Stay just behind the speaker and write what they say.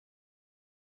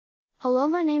Hello,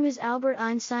 my name is Albert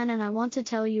Einstein and I want to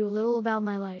tell you a little about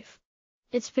my life.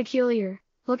 It's peculiar,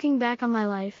 looking back on my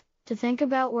life, to think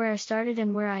about where I started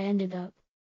and where I ended up.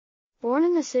 Born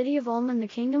in the city of Ulm in the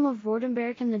Kingdom of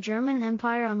Württemberg in the German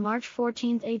Empire on March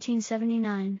 14,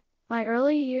 1879, my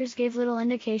early years gave little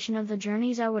indication of the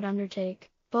journeys I would undertake,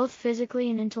 both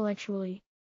physically and intellectually.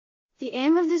 The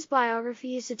aim of this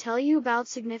biography is to tell you about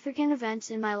significant events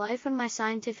in my life and my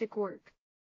scientific work.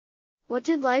 What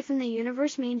did life in the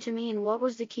universe mean to me and what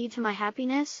was the key to my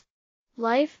happiness?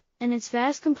 Life, in its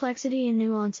vast complexity and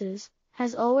nuances,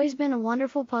 has always been a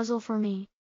wonderful puzzle for me.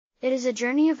 It is a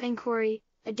journey of inquiry,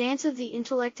 a dance of the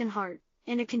intellect and heart,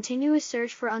 and a continuous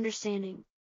search for understanding.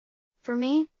 For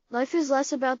me, life is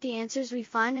less about the answers we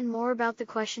find and more about the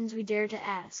questions we dare to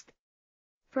ask.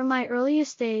 From my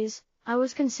earliest days, I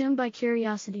was consumed by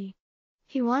curiosity.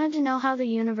 He wanted to know how the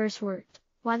universe worked,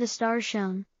 why the stars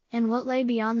shone, and what lay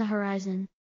beyond the horizon.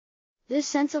 This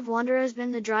sense of wonder has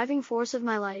been the driving force of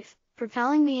my life,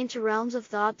 propelling me into realms of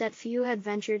thought that few had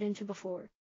ventured into before.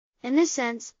 In this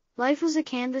sense, life was a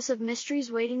canvas of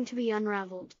mysteries waiting to be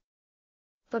unraveled.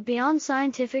 But beyond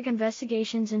scientific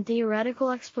investigations and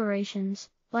theoretical explorations,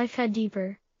 life had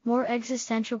deeper, more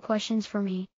existential questions for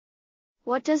me.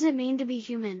 What does it mean to be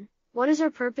human? What is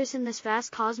our purpose in this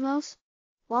vast cosmos?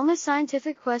 While my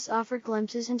scientific quests offered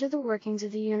glimpses into the workings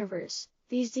of the universe,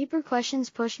 these deeper questions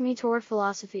pushed me toward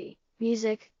philosophy,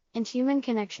 music, and human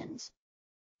connections.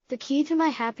 The key to my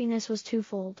happiness was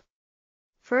twofold.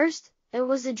 First, it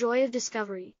was the joy of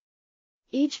discovery.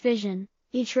 Each vision,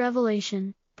 each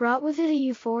revelation, brought with it a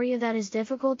euphoria that is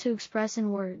difficult to express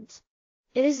in words.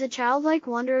 It is the childlike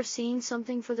wonder of seeing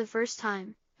something for the first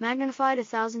time, magnified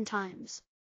 1,000 times.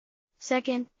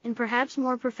 Second, and perhaps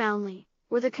more profoundly,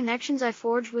 were the connections I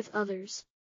forged with others.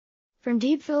 From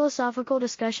deep philosophical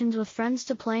discussions with friends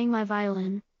to playing my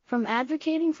violin, from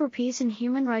advocating for peace and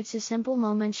human rights to simple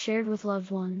moments shared with loved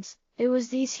ones, it was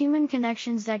these human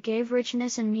connections that gave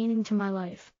richness and meaning to my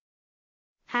life.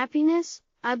 Happiness,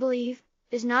 I believe,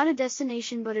 is not a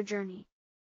destination but a journey.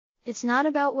 It's not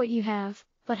about what you have,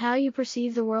 but how you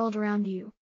perceive the world around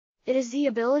you. It is the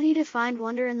ability to find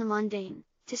wonder in the mundane,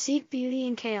 to seek beauty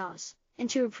in chaos, and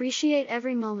to appreciate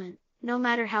every moment, no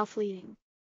matter how fleeting.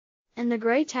 In the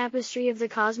great tapestry of the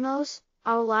cosmos,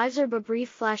 our lives are but brief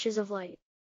flashes of light.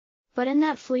 But in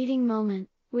that fleeting moment,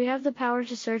 we have the power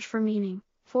to search for meaning,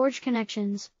 forge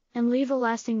connections, and leave a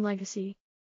lasting legacy.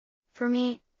 For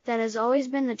me, that has always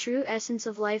been the true essence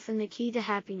of life and the key to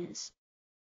happiness.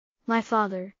 My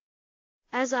father.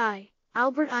 As I,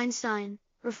 Albert Einstein,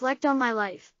 reflect on my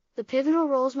life, the pivotal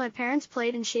roles my parents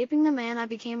played in shaping the man I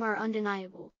became are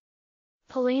undeniable.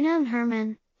 Paulina and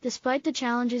Herman, despite the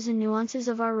challenges and nuances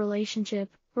of our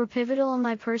relationship, were pivotal in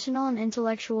my personal and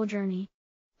intellectual journey.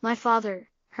 My father,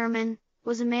 Herman,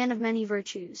 was a man of many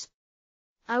virtues.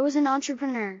 I was an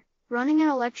entrepreneur, running an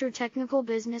electrotechnical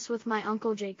business with my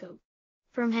uncle Jacob.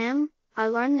 From him, I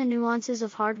learned the nuances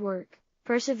of hard work,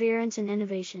 perseverance and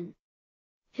innovation.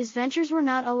 His ventures were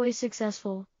not always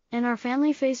successful, and our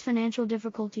family faced financial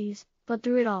difficulties, but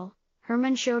through it all,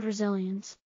 Herman showed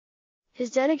resilience. His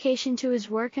dedication to his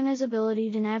work and his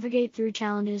ability to navigate through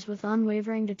challenges with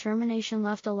unwavering determination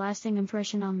left a lasting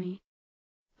impression on me.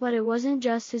 But it wasn't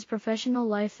just his professional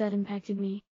life that impacted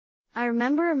me. I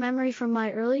remember a memory from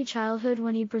my early childhood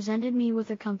when he presented me with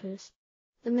a compass.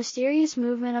 The mysterious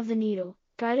movement of the needle,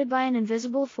 guided by an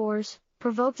invisible force,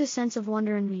 provoked a sense of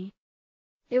wonder in me.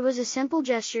 It was a simple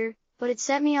gesture, but it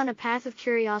set me on a path of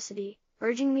curiosity,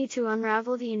 urging me to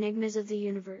unravel the enigmas of the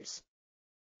universe.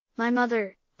 My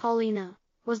mother, Paulina,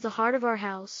 was the heart of our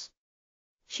house.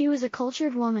 She was a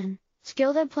cultured woman,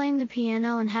 skilled at playing the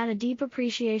piano and had a deep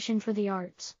appreciation for the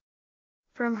arts.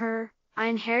 From her, I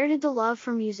inherited the love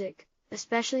for music,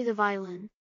 especially the violin.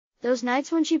 Those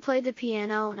nights when she played the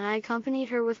piano and I accompanied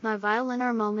her with my violin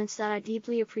are moments that I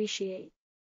deeply appreciate.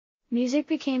 Music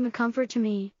became a comfort to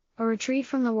me, a retreat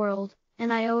from the world,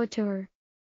 and I owe it to her.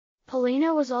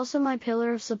 Paulina was also my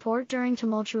pillar of support during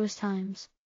tumultuous times.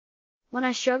 When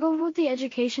I struggled with the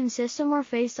education system or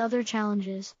faced other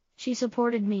challenges, she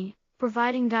supported me,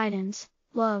 providing guidance,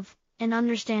 love, and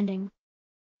understanding.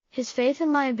 His faith in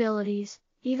my abilities,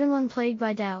 even when plagued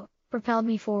by doubt, propelled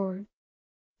me forward.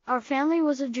 Our family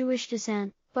was of Jewish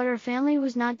descent, but our family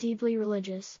was not deeply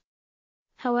religious.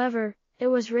 However, it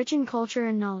was rich in culture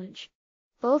and knowledge.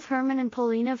 Both Herman and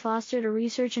Paulina fostered a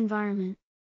research environment.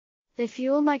 They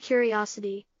fueled my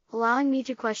curiosity, allowing me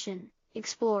to question,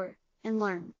 explore, and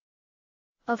learn.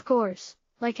 Of course,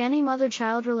 like any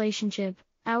mother-child relationship,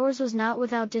 ours was not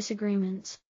without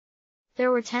disagreements.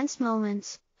 There were tense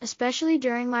moments, especially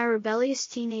during my rebellious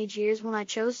teenage years when I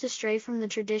chose to stray from the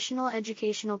traditional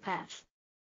educational path.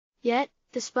 Yet,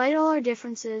 despite all our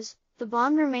differences, the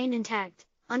bond remained intact,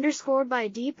 underscored by a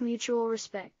deep mutual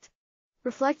respect.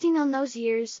 Reflecting on those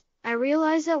years, I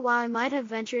realized that while I might have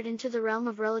ventured into the realm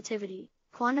of relativity,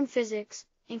 quantum physics,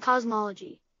 and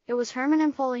cosmology, it was Herman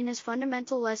and Paulina's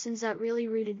fundamental lessons that really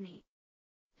rooted me.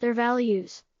 Their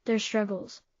values, their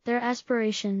struggles, their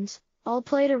aspirations, all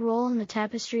played a role in the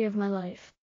tapestry of my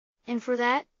life. And for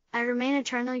that, I remain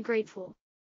eternally grateful.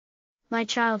 My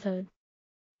childhood.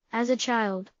 As a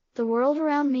child, the world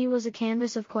around me was a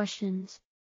canvas of questions.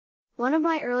 One of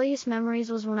my earliest memories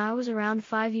was when I was around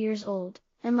 5 years old,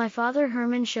 and my father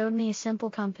Herman showed me a simple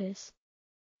compass.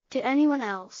 To anyone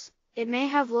else, it may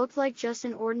have looked like just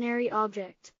an ordinary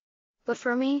object. But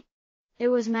for me, it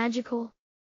was magical.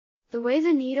 The way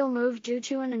the needle moved due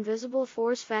to an invisible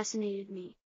force fascinated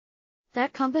me.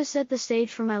 That compass set the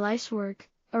stage for my life's work,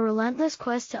 a relentless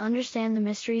quest to understand the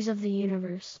mysteries of the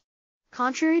universe.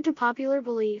 Contrary to popular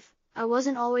belief, I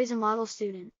wasn't always a model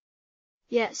student.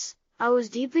 Yes, I was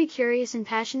deeply curious and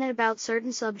passionate about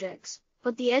certain subjects,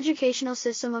 but the educational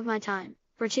system of my time,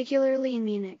 particularly in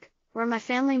Munich, where my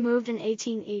family moved in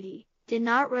 1880, did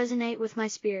not resonate with my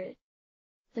spirit.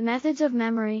 The methods of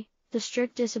memory, the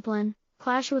strict discipline,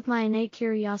 clashed with my innate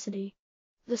curiosity.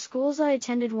 The schools I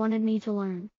attended wanted me to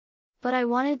learn, but I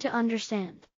wanted to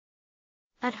understand.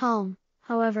 At home,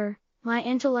 however, my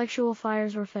intellectual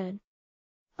fires were fed.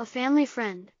 A family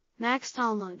friend, Max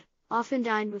Talmud, often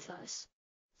dined with us.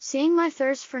 Seeing my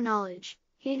thirst for knowledge,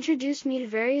 he introduced me to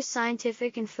various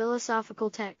scientific and philosophical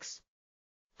texts.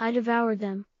 I devoured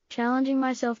them, challenging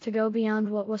myself to go beyond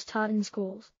what was taught in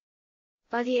schools.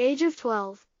 By the age of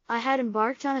 12, I had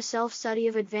embarked on a self-study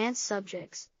of advanced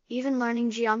subjects, even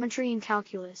learning geometry and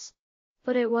calculus.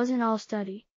 But it wasn't all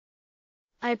study.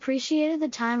 I appreciated the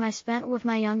time I spent with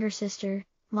my younger sister,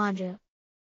 Maja.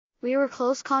 We were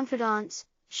close confidants,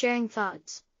 sharing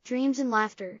thoughts, dreams and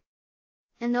laughter.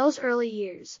 In those early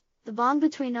years, the bond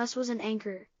between us was an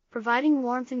anchor, providing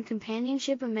warmth and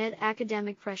companionship amid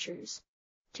academic pressures.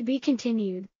 To be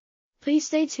continued. Please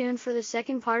stay tuned for the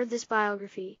second part of this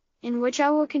biography, in which I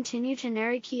will continue to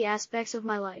narrate key aspects of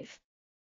my life.